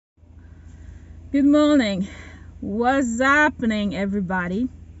Good morning. What's happening, everybody?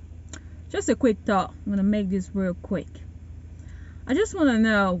 Just a quick thought. I'm going to make this real quick. I just want to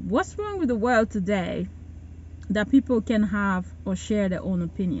know what's wrong with the world today that people can have or share their own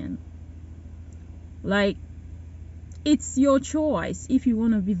opinion. Like, it's your choice if you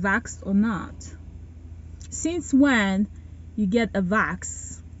want to be vaxxed or not. Since when you get a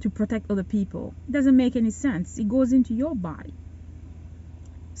vax to protect other people? It doesn't make any sense. It goes into your body.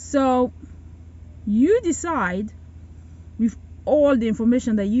 So you decide with all the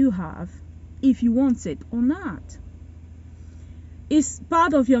information that you have if you want it or not. It's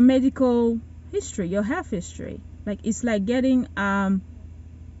part of your medical history, your health history. Like, it's like getting a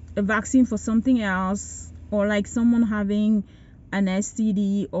vaccine for something else, or like someone having an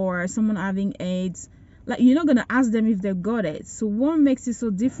STD or someone having AIDS. Like, you're not going to ask them if they got it. So what makes it so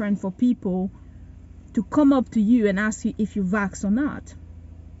different for people to come up to you and ask you if you vax or not?